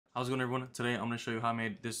How's it going, everyone? Today I'm going to show you how I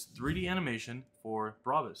made this 3D animation for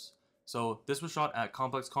Brabus. So this was shot at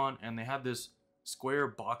ComplexCon, and they had this square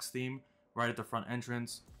box theme right at the front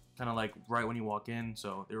entrance, kind of like right when you walk in.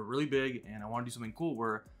 So they were really big, and I want to do something cool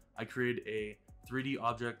where I created a 3D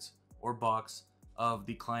object or box of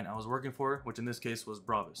the client I was working for, which in this case was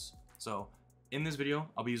Brabus. So in this video,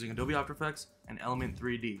 I'll be using Adobe After Effects and Element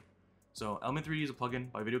 3D. So Element 3D is a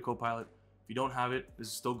plugin by Video Copilot. If you don't have it, this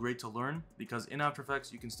is still great to learn because in After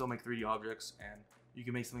Effects you can still make 3D objects and you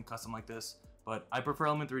can make something custom like this. But I prefer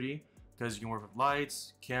Element 3D because you can work with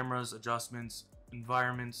lights, cameras, adjustments,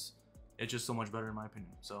 environments. It's just so much better in my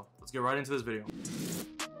opinion. So let's get right into this video.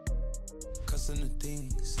 Custom the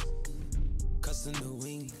things, custom the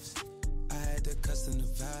wings. I had to custom the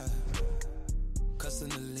vibe, custom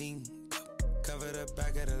the link. Cover the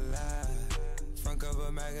back of the lie, front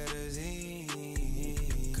cover magazine.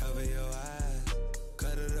 Cover your eyes,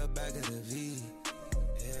 cut it up back of the V.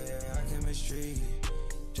 Yeah, I chemistry,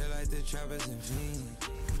 just like the trappers and fiends.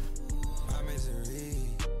 My misery.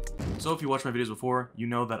 So if you watched my videos before, you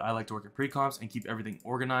know that I like to work at pre-comps and keep everything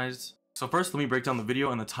organized. So first, let me break down the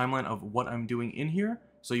video and the timeline of what I'm doing in here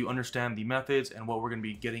so you understand the methods and what we're going to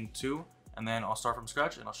be getting to. And then I'll start from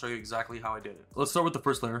scratch and I'll show you exactly how I did it. Let's start with the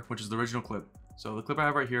first layer, which is the original clip. So the clip I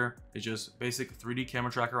have right here is just basic 3D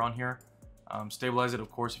camera tracker on here. Stabilize it,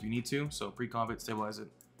 of course, if you need to. So pre-comp it, stabilize it.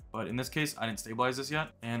 But in this case, I didn't stabilize this yet.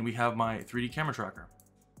 And we have my 3D camera tracker.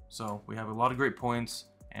 So we have a lot of great points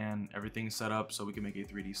and everything set up so we can make a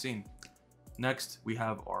 3D scene. Next, we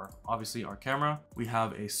have obviously our camera. We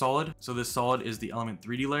have a solid. So this solid is the Element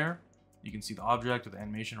 3D layer. You can see the object with the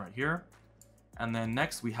animation right here. And then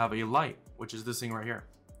next we have a light, which is this thing right here.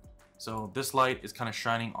 So this light is kind of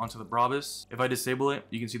shining onto the Brabus. If I disable it,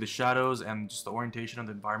 you can see the shadows and just the orientation of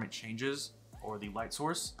the environment changes, or the light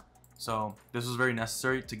source. So this was very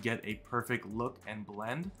necessary to get a perfect look and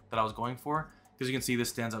blend that I was going for, because you can see this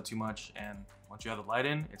stands out too much, and once you have the light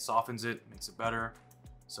in, it softens it, makes it better.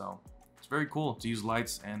 So it's very cool to use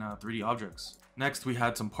lights and 3D objects. Next, we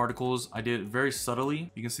had some particles. I did it very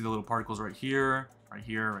subtly. You can see the little particles right here, right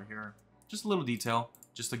here, right here. Just a little detail,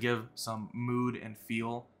 just to give some mood and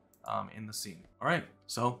feel in the scene. All right,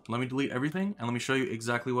 so let me delete everything and let me show you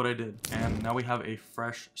exactly what I did. And now we have a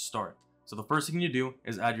fresh start. So the first thing you do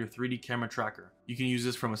is add your 3D camera tracker. You can use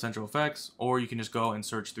this from Essential Effects, or you can just go and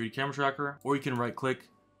search 3D camera tracker, or you can right click,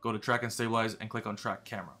 go to track and stabilize and click on track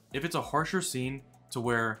camera. If it's a harsher scene to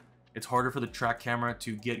where it's harder for the track camera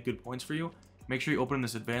to get good points for you, make sure you open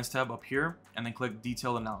this advanced tab up here and then click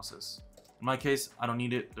detail analysis. In my case, I don't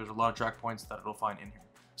need it. There's a lot of track points that it'll find in here.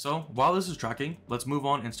 So while this is tracking, let's move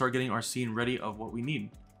on and start getting our scene ready of what we need.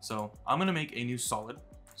 So I'm gonna make a new solid.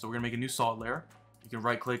 So we're gonna make a new solid layer. You can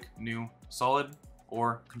right click new solid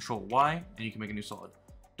or Control Y and you can make a new solid.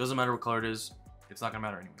 Doesn't matter what color it is, it's not gonna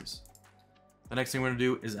matter anyways. The next thing we're gonna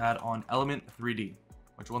do is add on Element 3D,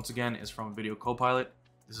 which once again is from Video Copilot.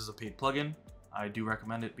 This is a paid plugin. I do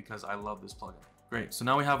recommend it because I love this plugin. Great, so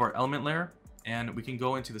now we have our element layer and we can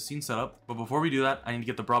go into the scene setup. But before we do that, I need to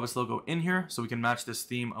get the Brabus logo in here so we can match this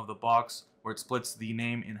theme of the box where it splits the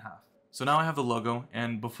name in half. So now I have the logo,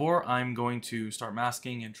 and before I'm going to start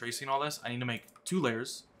masking and tracing all this, I need to make two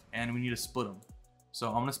layers and we need to split them. So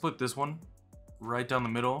I'm gonna split this one right down the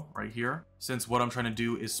middle, right here, since what I'm trying to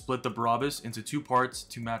do is split the Brabus into two parts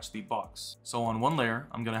to match the box. So on one layer,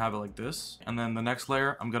 I'm gonna have it like this, and then the next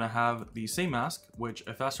layer, I'm gonna have the same mask, which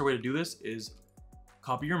a faster way to do this is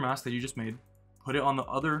copy your mask that you just made, put it on the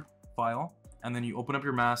other file, and then you open up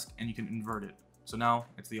your mask and you can invert it. So now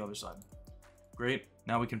it's the other side. Great.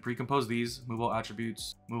 Now we can pre-compose these, move all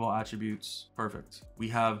attributes, perfect. We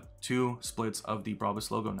have two splits of the Brabus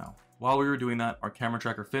logo now. While we were doing that, our camera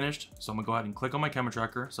tracker finished. So I'm gonna go ahead and click on my camera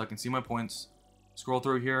tracker so I can see my points, scroll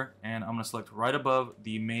through here, and I'm gonna select right above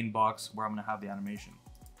the main box where I'm gonna have the animation.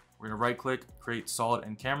 We're gonna right click, create solid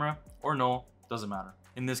and camera, or null, doesn't matter.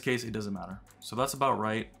 In this case, it doesn't matter. So that's about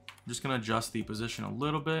right. I'm just gonna adjust the position a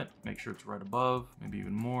little bit, make sure it's right above, maybe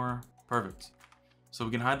even more, perfect. So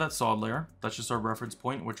we can hide that solid layer. That's just our reference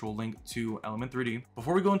point, which will link to Element 3D.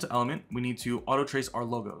 Before we go into Element, we need to auto trace our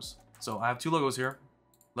logos. So I have two logos here,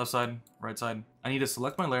 left side, right side. I need to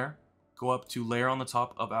select my layer, go up to layer on the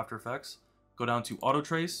top of After Effects, go down to auto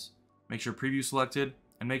trace, make sure preview selected,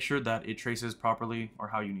 and make sure that it traces properly or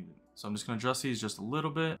how you need it. So I'm just gonna adjust these just a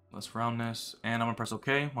little bit, less roundness, and I'm gonna press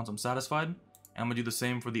OK once I'm satisfied. And I'm gonna do the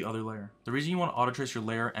same for the other layer. The reason you want to auto trace your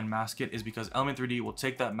layer and mask it is because Element 3D will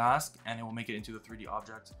take that mask and it will make it into the 3D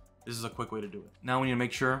object. This is a quick way to do it. Now we need to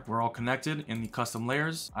make sure we're all connected in the custom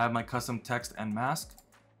layers. I have my custom text and mask,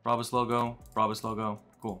 Brabus logo,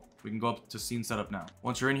 cool. We can go up to scene setup now.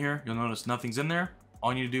 Once you're in here, you'll notice nothing's in there.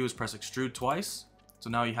 All you need to do is press extrude twice So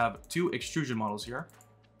now you have two extrusion models here.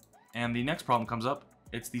 And the next problem comes up.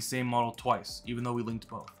 It's the same model twice, even though we linked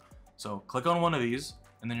both. So click on one of these,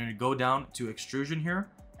 and then you're gonna go down to extrusion here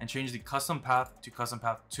and change the custom path to custom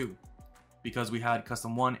path 2, because we had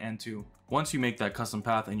custom 1 and 2. Once you make that custom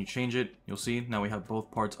path and you change it, you'll see now we have both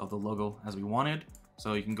parts of the logo as we wanted.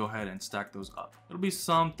 So you can go ahead and stack those up. It'll be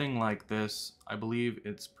something like this. I believe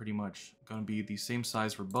it's pretty much gonna be the same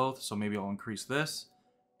size for both. So maybe I'll increase this.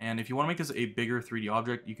 And if you wanna make this a bigger 3D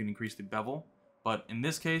object, you can increase the bevel. But in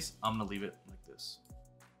this case, I'm gonna leave it like this.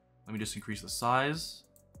 Let me just increase the size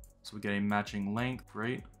so we get a matching length.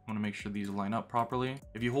 Great. I want to make sure these line up properly.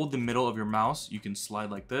 If you hold the middle of your mouse, you can slide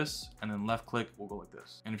like this, and then left click will go like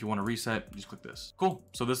this. And if you want to reset, you just click this. Cool.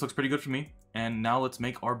 So this looks pretty good for me. And now let's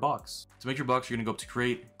make our box. To make your box, you're gonna go up to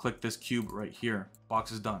create, click this cube right here.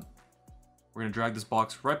 Box is done. We're gonna drag this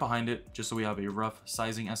box right behind it just so we have a rough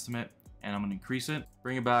sizing estimate. And I'm gonna increase it,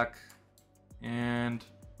 bring it back, and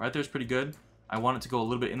right there is pretty good. I want it to go a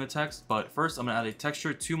little bit in the text, but first I'm gonna add a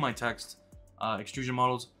texture to my text extrusion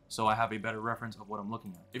models so I have a better reference of what I'm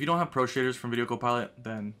looking at. If you don't have Pro Shaders from Video Copilot,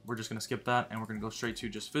 then we're just gonna skip that and we're gonna go straight to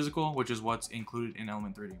just physical, which is what's included in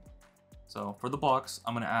Element 3D. So for the box,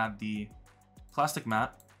 I'm gonna add the plastic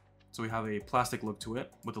matte. So we have a plastic look to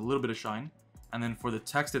it with a little bit of shine. And then for the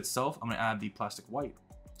text itself, I'm gonna add the plastic white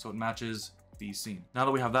so it matches the scene. Now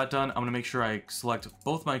that we have that done, I'm gonna make sure I select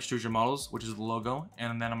both my extrusion models, which is the logo,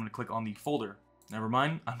 and then I'm gonna click on the folder. Never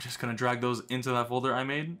mind, I'm just gonna drag those into that folder I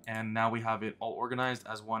made, and now we have it all organized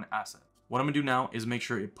as one asset. What I'm gonna do now is make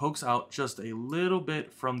sure it pokes out just a little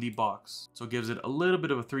bit from the box. So it gives it a little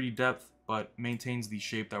bit of a 3D depth, but maintains the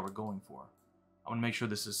shape that we're going for. I'm gonna make sure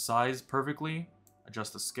this is sized perfectly,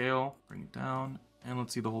 adjust the scale, bring it down, and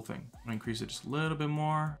let's see the whole thing. I'm gonna increase it just a little bit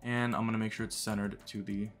more, and I'm gonna make sure it's centered to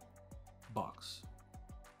the box.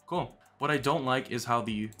 Cool. What I don't like is how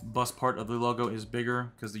the bust part of the logo is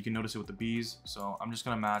bigger, because you can notice it with the bees. So I'm just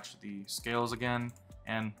gonna match the scales again,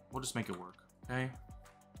 and we'll just make it work. Okay.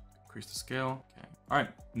 Increase the scale. Okay. All right.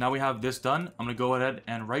 Now we have this done. I'm gonna go ahead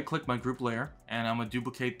and right click my group layer, and I'm gonna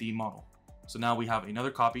duplicate the model. So now we have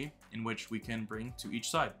another copy in which we can bring to each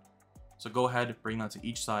side. So go ahead, bring that to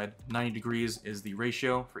each side. 90 degrees is the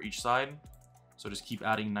ratio for each side. So just keep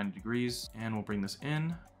adding 90 degrees, and we'll bring this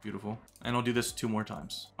in. Beautiful. And I'll do this 2 more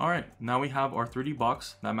times. All right, now we have our 3D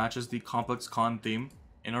box that matches the complex con theme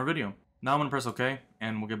in our video. Now I'm gonna press OK,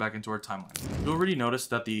 and we'll get back into our timeline. You'll already notice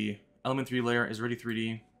that the Element 3 layer is already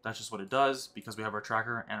 3D. That's just what it does because we have our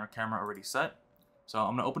tracker and our camera already set. So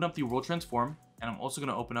I'm gonna open up the world transform, and I'm also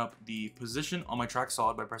gonna open up the position on my track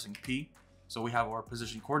solid by pressing P. So we have our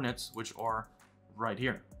position coordinates, which are right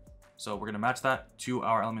here. So we're gonna match that to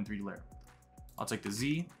our Element 3D layer. I'll take the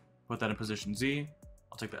Z, put that in position Z.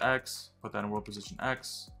 I'll take the X, put that in world position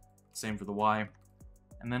X, same for the Y,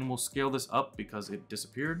 and then we'll scale this up because it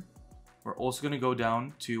disappeared. We're also going to go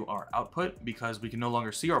down to our output because we can no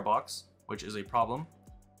longer see our box, which is a problem.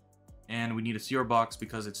 And we need to see our box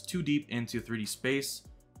because it's too deep into 3D space.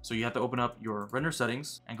 So you have to open up your render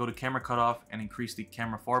settings and go to camera cutoff and increase the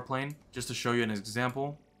camera far plane. Just to show you an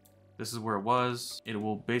example, this is where it was. It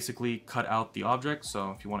will basically cut out the object.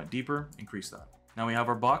 So if you want it deeper, increase that. Now we have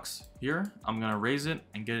our box here. I'm gonna raise it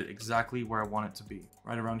and get it exactly where I want it to be.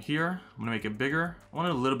 Right around here, I'm gonna make it bigger. I want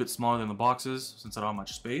it a little bit smaller than the boxes since I don't have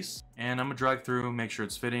much space. And I'm gonna drag through, make sure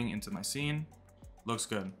it's fitting into my scene. Looks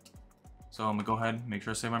good. So I'm gonna go ahead, make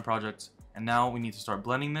sure I save my project. And now we need to start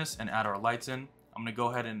blending this and add our lights in. I'm gonna go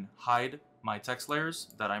ahead and hide my text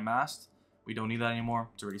layers that I masked. We don't need that anymore,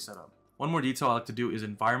 it's already set up. One more detail I like to do is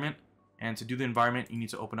environment. And to do the environment, you need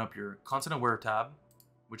to open up your Content Aware tab,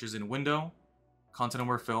 which is in Window, Content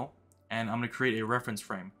Aware Fill, and I'm going to create a reference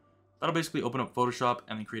frame. That'll basically open up Photoshop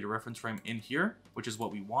and then create a reference frame in here, which is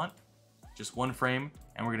what we want. Just one frame,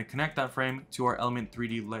 and we're going to connect that frame to our Element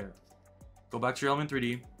 3D layer. Go back to your Element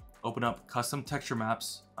 3D, open up Custom Texture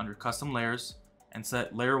Maps under Custom Layers, and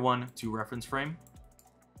set Layer 1 to Reference Frame.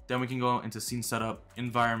 Then we can go into Scene Setup,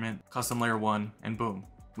 Environment, Custom Layer 1, and boom,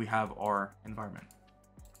 we have our environment.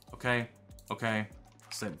 Okay,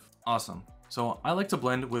 save. Awesome. So I like to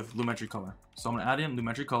blend with Lumetri color. So I'm gonna add in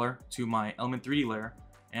Lumetri color to my Element 3D layer.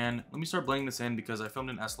 And let me start blending this in because I filmed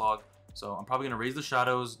in S-Log. So I'm probably gonna raise the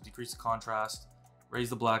shadows, decrease the contrast, raise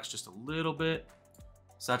the blacks just a little bit.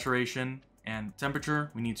 Saturation and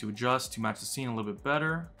temperature, we need to adjust to match the scene a little bit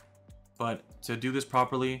better. But to do this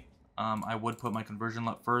properly, I would put my conversion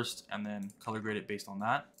LUT first and then color grade it based on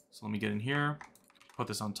that. So let me get in here, put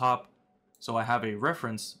this on top. So I have a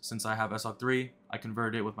reference, since I have S-Log 3, I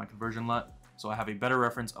converted it with my conversion LUT. So I have a better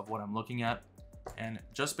reference of what I'm looking at. And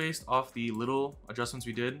just based off the little adjustments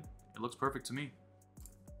we did, it looks perfect to me.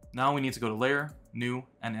 Now we need to go to Layer, New,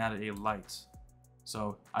 and add a light.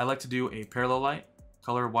 So I like to do a parallel light,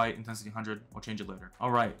 color white, intensity 100. We'll change it later. All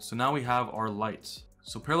right, so now we have our lights.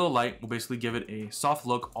 So parallel light will basically give it a soft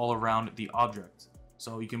look all around the object.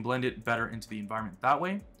 So you can blend it better into the environment that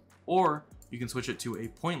way, or you can switch it to a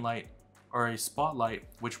point light or a spotlight,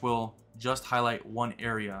 which will just highlight one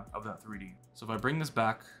area of that 3D. So if I bring this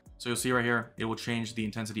back, so you'll see right here, it will change the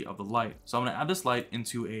intensity of the light. So I'm gonna add this light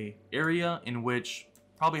into a area in which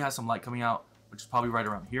probably has some light coming out, which is probably right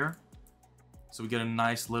around here. So we get a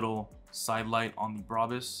nice little side light on the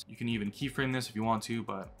Brabus. You can even keyframe this if you want to,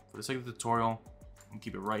 but for the sake of the tutorial, I'm gonna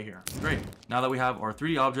keep it right here. Great. Now that we have our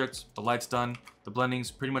 3D objects, the light's done, the blending's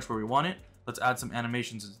pretty much where we want it, let's add some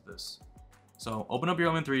animations into this. So open up your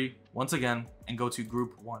Element 3 once again and go to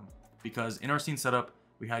Group 1, because in our scene setup,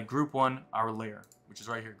 we had Group 1, our layer, which is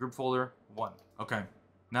right here, Group Folder 1. Okay.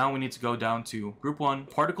 Now we need to go down to Group 1,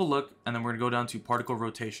 Particle Look, and then we're gonna go down to Particle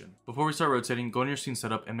Rotation. Before we start rotating, go in your scene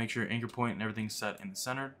setup and make sure your anchor point and everything's set in the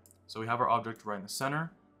center. So we have our object right in the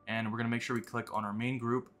center, and we're gonna make sure we click on our main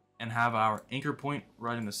group and have our anchor point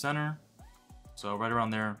right in the center. So right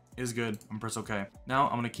around there is good, and press OK. Now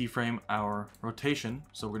I'm gonna keyframe our rotation.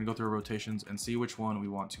 So we're gonna go through our rotations and see which one we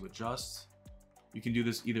want to adjust. You can do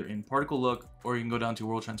this either in Particle Look, or you can go down to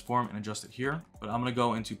World Transform and adjust it here. But I'm gonna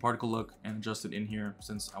go into Particle Look and adjust it in here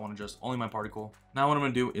since I wanna adjust only my particle. Now what I'm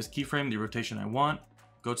gonna do is keyframe the rotation I want,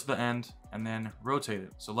 go to the end, and then rotate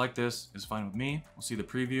it. So like this is fine with me. We'll see the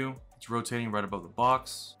preview. It's rotating right above the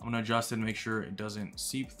box. I'm gonna adjust it and make sure it doesn't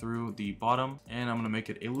seep through the bottom. And I'm gonna make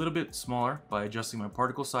it a little bit smaller by adjusting my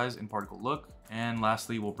particle size in Particle Look. And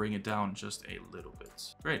lastly, we'll bring it down just a little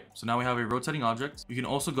bit. Great, so now we have a rotating object. You can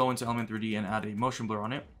also go into Element 3D and add a motion blur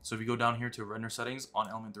on it. So if you go down here to render settings on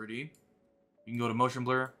Element 3D, you can go to motion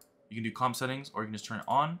blur, you can do comp settings, or you can just turn it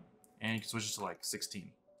on and you can switch it to like 16.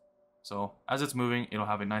 So as it's moving, it'll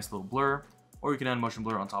have a nice little blur, or you can add motion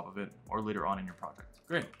blur on top of it or later on in your project.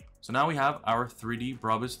 Great. So now we have our 3D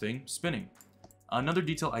Brabus thing spinning. Another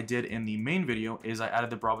detail I did in the main video is I added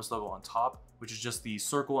the Brabus logo on top, which is just the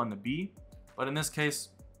circle and the B. But in this case,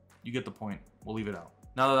 you get the point. We'll leave it out.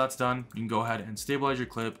 Now that that's done, you can go ahead and stabilize your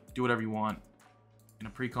clip, do whatever you want in a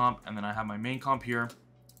pre-comp, and then I have my main comp here.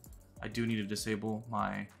 I do need to disable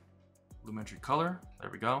my Lumetri color.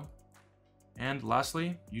 There we go. And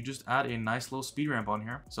lastly, you just add a nice little speed ramp on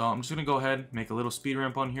here. So I'm just gonna go ahead, make a little speed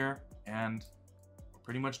ramp on here, and we're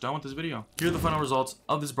pretty much done with this video. Here are the final results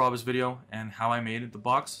of this Brabus video and how I made the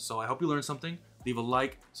box. So I hope you learned something. Leave a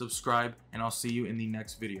like, subscribe, and I'll see you in the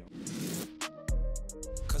next video.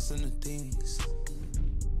 Custom the things,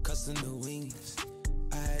 custom the wings.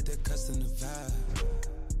 I had to custom the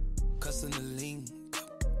vibe, custom the link.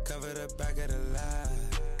 Cover the back of the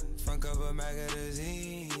lie, front cover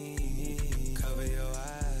magazine. Cover your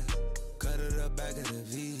eyes, cut it up back of the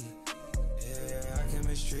V. Yeah, I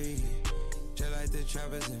chemistry, just like the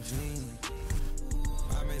trappers and fiends.